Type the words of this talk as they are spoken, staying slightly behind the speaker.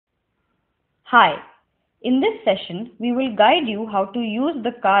Hi, in this session, we will guide you how to use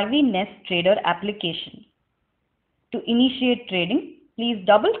the Karvy Nest Trader application. To initiate trading, please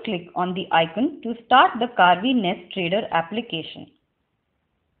double-click on the icon to start the Karvy Nest Trader application.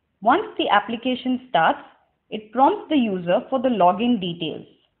 Once the application starts, it prompts the user for the login details.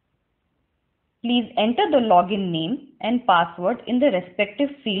 Please enter the login name and password in the respective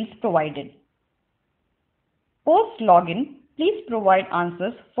fields provided. Post-login, please provide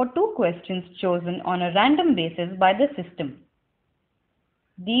answers for 2 questions chosen on a random basis by the system.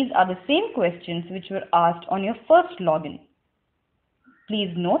 These are the same questions which were asked on your first login.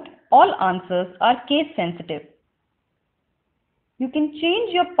 Please note, all answers are case sensitive. You can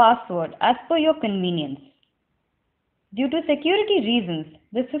change your password as per your convenience. Due to security reasons,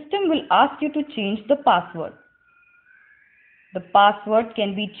 the system will ask you to change the password. The password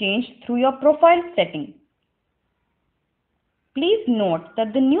can be changed through your profile setting. Please note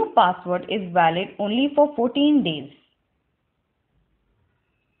that the new password is valid only for 14 days.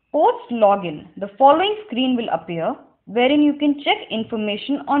 Post-login, the following screen will appear wherein you can check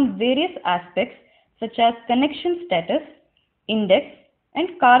information on various aspects such as connection status, index,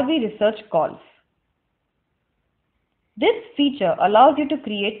 and Karvy research calls. This feature allows you to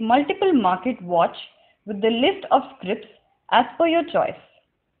create multiple market watch with the list of scripts as per your choice.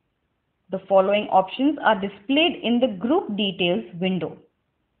 The following options are displayed in the Group Details window.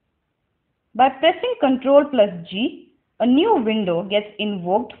 By pressing Ctrl+G, a new window gets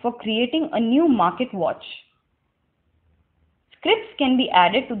invoked for creating a new market watch. Scripts can be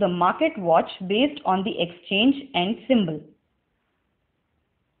added to the market watch based on the exchange and symbol.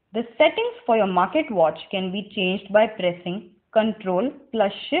 The settings for your market watch can be changed by pressing Ctrl+Shift+C.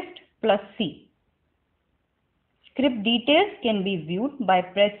 Script details can be viewed by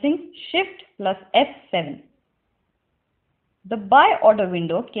pressing Shift+F7. The buy order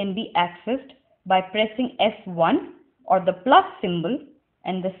window can be accessed by pressing F1 or the plus symbol,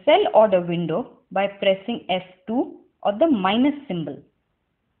 and the sell order window by pressing F2 or the minus symbol.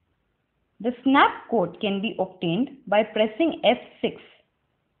 The snap code can be obtained by pressing F6.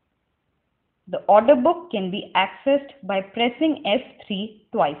 The order book can be accessed by pressing F3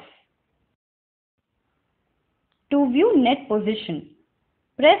 twice. To view net position,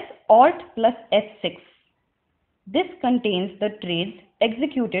 press Alt+F6. This contains the trades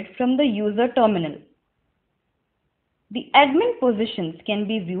executed from the user terminal. The admin positions can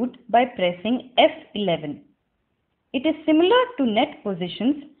be viewed by pressing F11. It is similar to net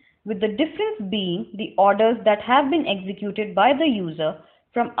positions, with the difference being the orders that have been executed by the user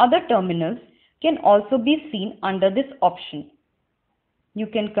from other terminals can also be seen under this option. You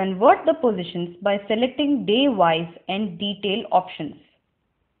can convert the positions by selecting day-wise and detail options.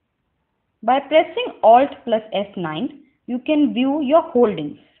 By pressing Alt+F9, you can view your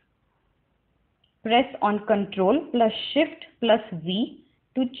holdings. Press on Ctrl+Shift+V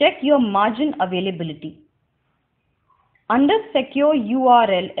to check your margin availability. Under Secure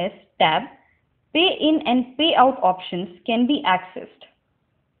URLs tab, Pay in and Pay out options can be accessed.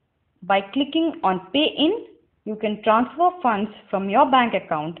 By clicking on Pay in, you can transfer funds from your bank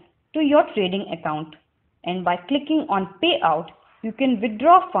account to your trading account, and by clicking on Pay out, you can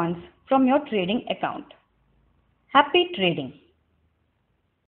withdraw funds from your trading account. Happy trading!